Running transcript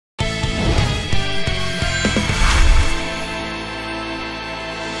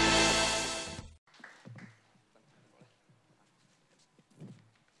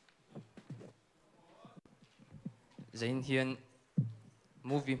zain hian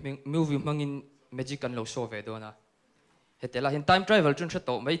movie mangin magic kan lo show ve do na hetela hian time travel chun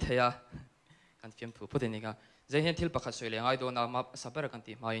thto mai theya kan fiam thu phutin ninga zain hian thil pakhat soi lengai do na ma saber kan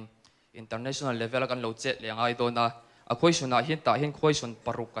ti main international level kan lo che lengai do na a khoisuna hian ta hian khoisun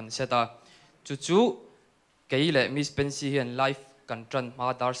paruk kan seta chu chu keile miss pensi hian life kan tran ma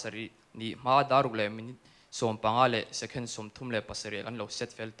dar sari ni ma daruk le minute som panga le second som thum le pasari kan lo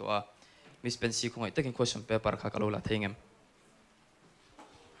set fel to a miss pensi khongai takin question paper kha kalo la thengem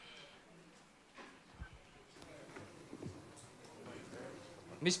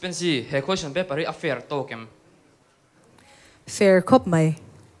miss pensi he question paper hi affair to kem fair khop mai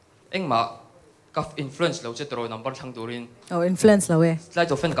engma kaf influence lo che tro number thang durin oh influence lo we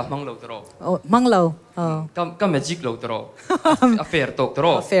slide of kan mang lo tro oh mang lo oh kam magic lo tro affair to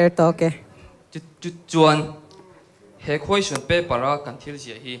tro fair to ke chuan he question paper a kan thil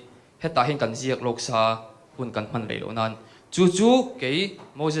sia hi heta hin kan ziak lok sa hun kan man le lo nan chu ke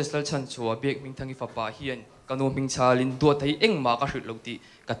moses lal chan chua bek ming thangi fa pa hian kanu ming chalin do thai engma ka hrit lo ti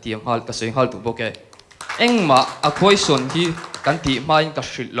ka tiam hal ka soi hal tu boke engma a question hi kan ti main ka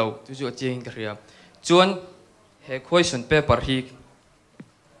hrit lo chu cheng ka ria chuan he question paper hi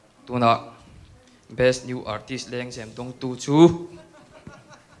tuna best new artist leng sem dong tu chu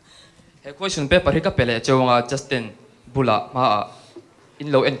he question paper hi ka pele chawanga justin bula ma in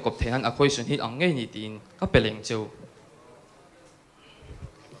lo en kop thenan a question hi ang ngei ni tin ka peleng cheu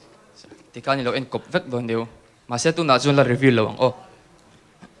tikani lo en kop vek don deu ma se tu na chun la reveal lo ang o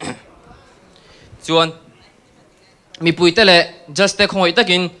chuan mi puitele just te khoi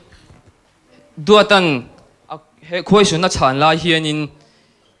takin duatan he question na chan la hianin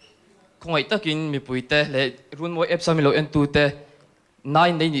khoi takin mi puite le run mo app samilo en tu te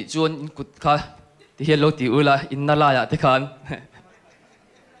nine nei ni chuan in kut kha ti hello ti ula in na la ya te khan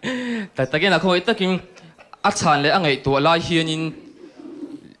ta takin a khoi takin a chan le angai to la hianin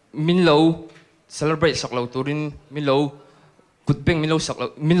min lo celebrate saklo turin min lo kutbeng min lo saklo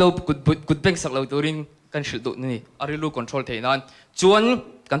min lo kutbeng saklo turin kan shil do ni arilu control theinan chuan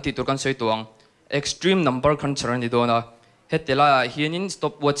kan ti tur kan soi tuang extreme number kan char ni dona hetela hianin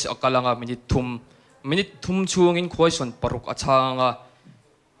stopwatch akalanga minute thum chuangin question paruk achanga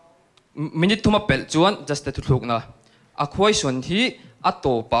minute thuma pel chuan just to thuk na a question hi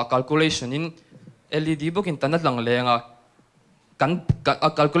ato pa calculation in led book in tanat lang lenga kan a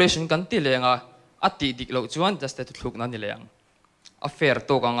calculation kan ti lenga ati dik lo chuan just to thuk na ni leng a fair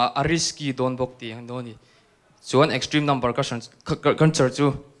to kanga a risky don bok ti ang doni chuan extreme number kan char chu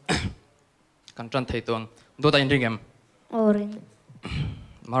kan tran thei tong do ta in ringem orin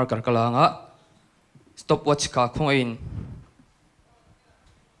marker kalanga stopwatch ka khongain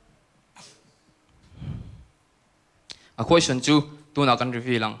a question chu tu na kan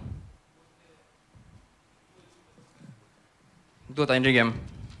reveal ang do ta in ringem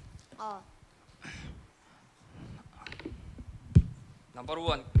number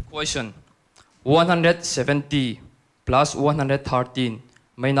 1 question 170 plus 113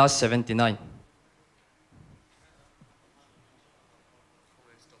 minus 79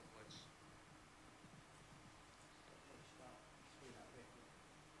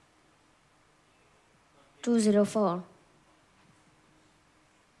 204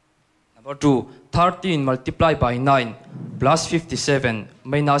 number 2 13 multiplied by 9 plus 57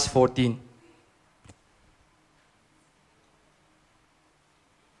 minus 14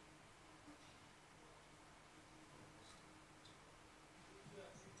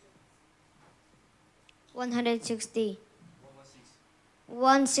 160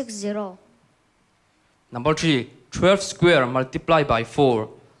 160 number 3 12 square multiplied by 4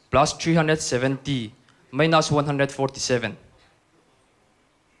 plus 370 minus 147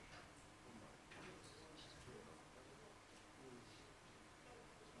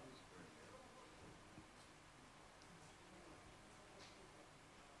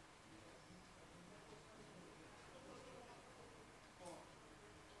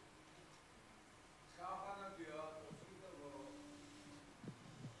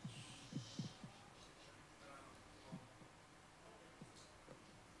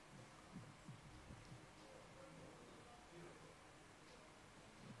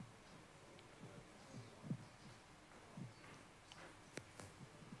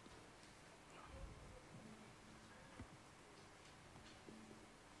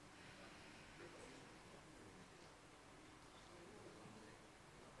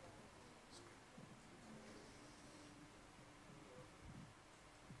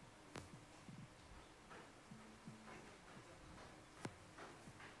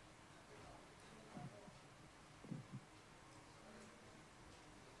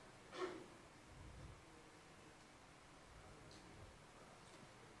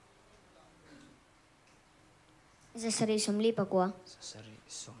 Zasari Somli Pakwa.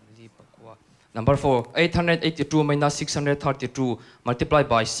 Number 4, 882 minus 632 multiplied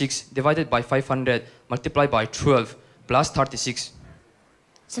by 6 divided by 500 multiplied by 12 plus 36.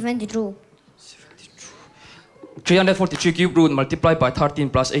 72. 343 cube root multiplied by 13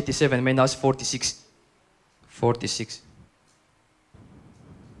 plus 87 minus 46. 46.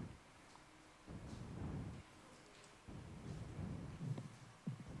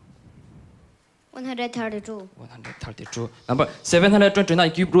 132. 132. Number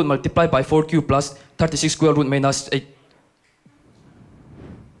 729 cube root multiplied by 4 cube plus 36 square root minus 8.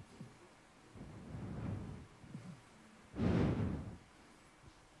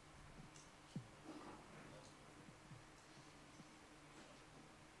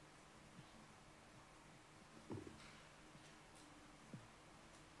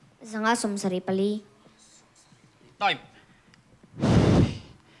 Zanga Somsari Pali. Time.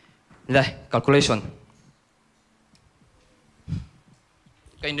 Calculation.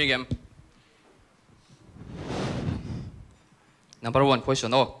 Kain game. Number 1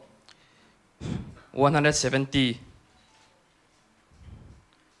 question. 170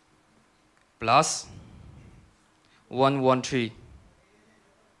 plus 113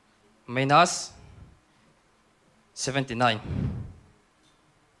 minus 79.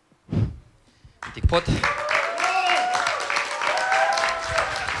 Tick pot.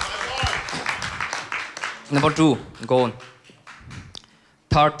 Number 2, go on.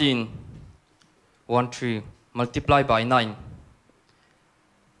 13, 13, multiply by 9,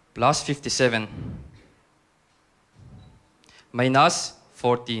 plus 57, minus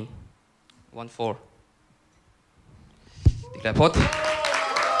 14, 14. Declare pot.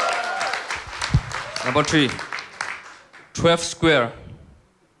 Number 3, 12 square,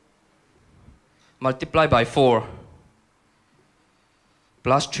 multiply by 4,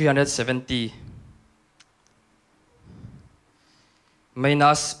 plus 370,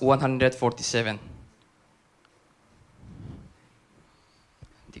 minus 147.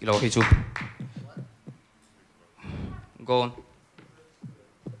 Go on.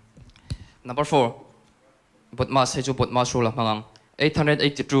 Number 4. But mas heju but mas rula mangang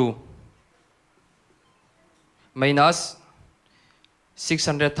 882 minus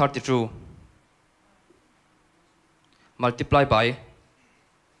 632 multiply by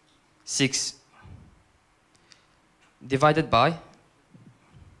 6 divided by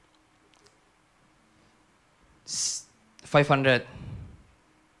 500.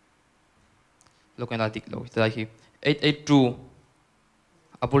 Look at that. Look at 882.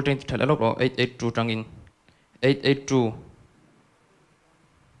 Apple train to 882 trangin. 882.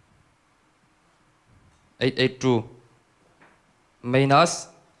 882 minus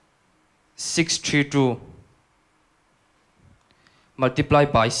 632 multiply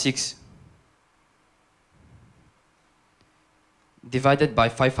by 6 divided by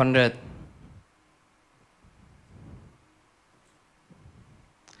 500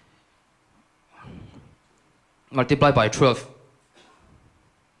 multiply by 12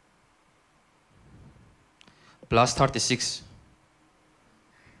 plus 36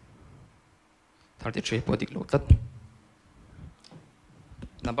 33 podik lo tat.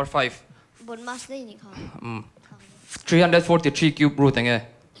 Number 5 Bon mas day ni ka. 343 cube root enge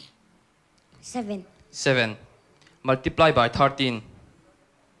 7. 7 multiply by 13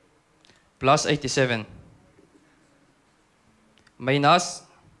 plus 87 minus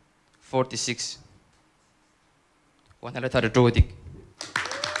 46 132 dik.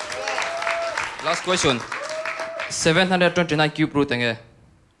 Last question. 729 cube root enge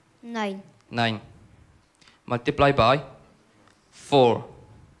 9. 9 multiply by 4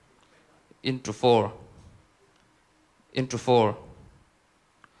 into 4 into 4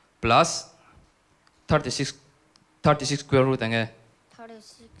 plus 36 square root enge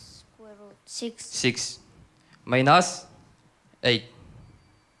 36 square root 6. 6 minus 8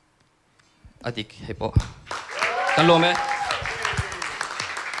 adik hepo kan lo me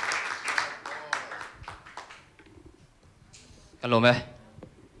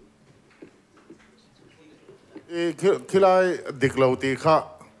Kilai diklauti kha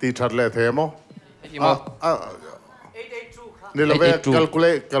ti charle the mo. Ni love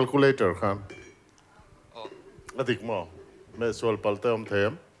calculator khan. Adik mo. Me sol palte om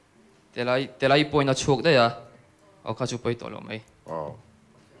them. telai point na chuk de ya au kha chu poi to lo mai Oh.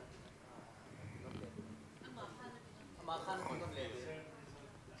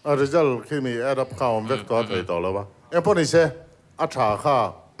 A result kimi add up kaum vek to thei to lo ba. E poni se a tha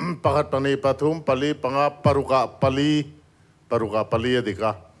kha pakat pani pathum pali panga paruka pali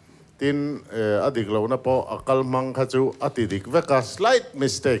adika. Tin adik lo na po akal mang kha chu atidik veka slight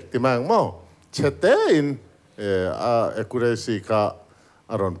mistake timang mo. Chete in accuracy ka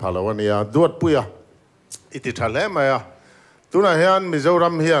aron phalawania duat puya iti thale maya tuna hian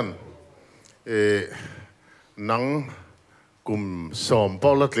Mizoram hian nang kum som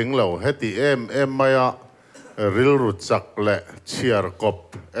polatling lo heti em maya ril rut sak le chiar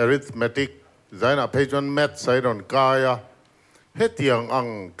kop arithmetic zaina phajon math sairon kaya hetiang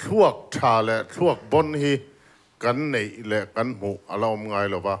ang thuak tha le thuak bon hi kan nei le kan mu alom ngai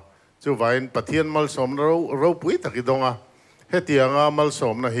lo ba chu vain pathian mal som ro pui takidonga hetianga mal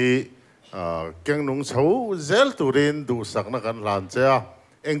som na hi keng nung chho zel turin du sakna kan lan cha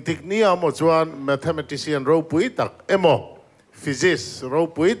engtik nia mo chuan mathematician ro pui tak emo physics ro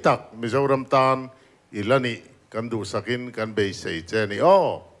pui tak Mizoram tan ilani kan du sakin kan be sei che ni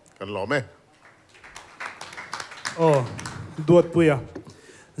o kan lo me duatpuia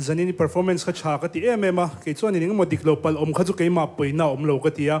zanini performance kha cha ka ti emema ke chuan in mo diklo pal om kha chu ke ma poina om lo ka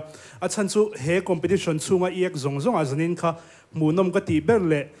tia a chan chu he competition chunga ek zong a zanin kha munom ka ti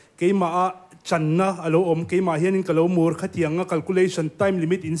berle ke ma a channa alo om ke ma hianin kalo mur kha tianga calculation time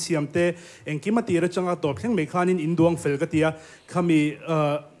limit in siamte engki ma tira changa to thleng me khanin induang fel ka tia khami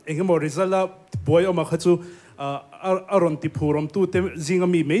engemo result boy oma kha chu aron ti phurom tu te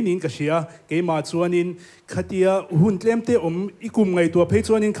zingami meinin ka sia ke ma chuanin khatia hun tlemte om ikum ngai tu phei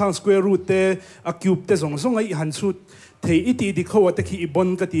chuanin khang square root te a cube te zong ai han chu thei iti di khawa te khi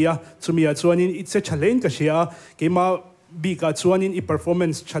ibon ka tia chumia chuanin it's a challenge ka sia ke ma bi ka chuanin I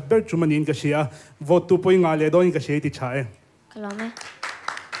performance chatber chumanin ka sia vote tu poi nga le don ka sia ti chae Kalame.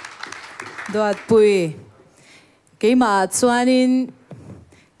 Duatpui. Keima chuanin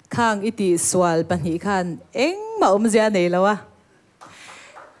khang iti swal pani khan eng ma zia nei lawa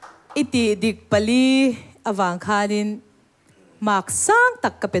iti dik pali awang khanin mak sang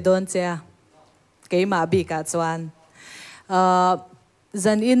tak ka pedon cha keima bi ka chuan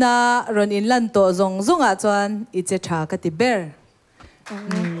zan ina ron in lan to zong a chuan iche tha ka ti ber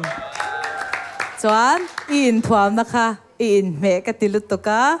chuan in thuam na kha in me ka ti lut to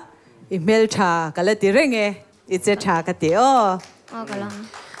ka I mel tha ka la ti renge iche tha ka ti o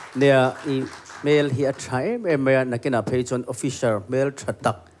Kalame. Nè mail hi a trai em na kena page official mail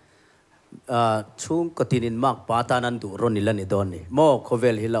thatak chung kotinin mak patanan du ron nilan ni don ni mo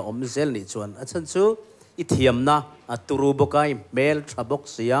khovel hila omzel ni chuan achan chu I thiam na aturu bokai mail thabok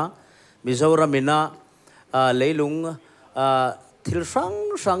sia Mizoram ina leilung thil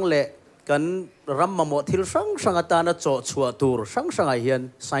sang le kan rammamo thil sang atana cho chua tur sang a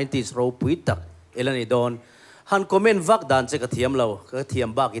hian scientist ro puitak elani don han comment vak dan che ka thiam lo ka thiam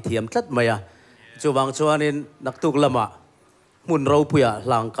ba ki thiam tlat maya chuwang chuanin naktuk lama mun ro puya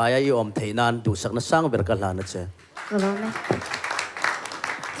lang kaya I om theinan du sakna sang ber ka hlana che Kalame.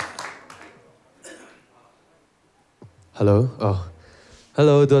 Hello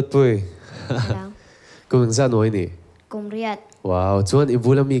hello duatpui Hello. kum za noi ni Kumriat. wow chuan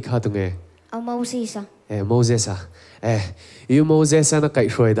ibulami kha tunge Amausisa. Moses you Moses na kai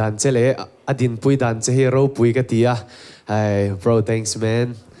hroi dan chele adin pui dan che hero pui ka tia hey bro thanks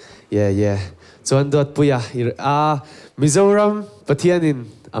man yeah chuan duatpuia Mizoram pathianin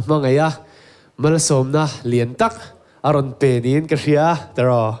amangaya malsomna lian tak aron penin ka ria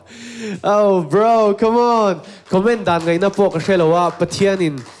taro oh bro come on comment dan ngai na po ka hrelowa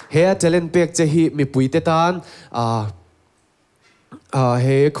pathianin he talent pek che hi mi puite tan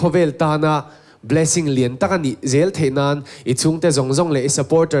he khovel tana blessing lian takani zel theinan I chung te zong le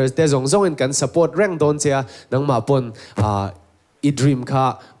supporters te zong in kan support rang don cha nang ma pon I dream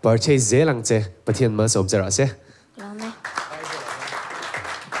kha purchase zelang che pathian ma som chara se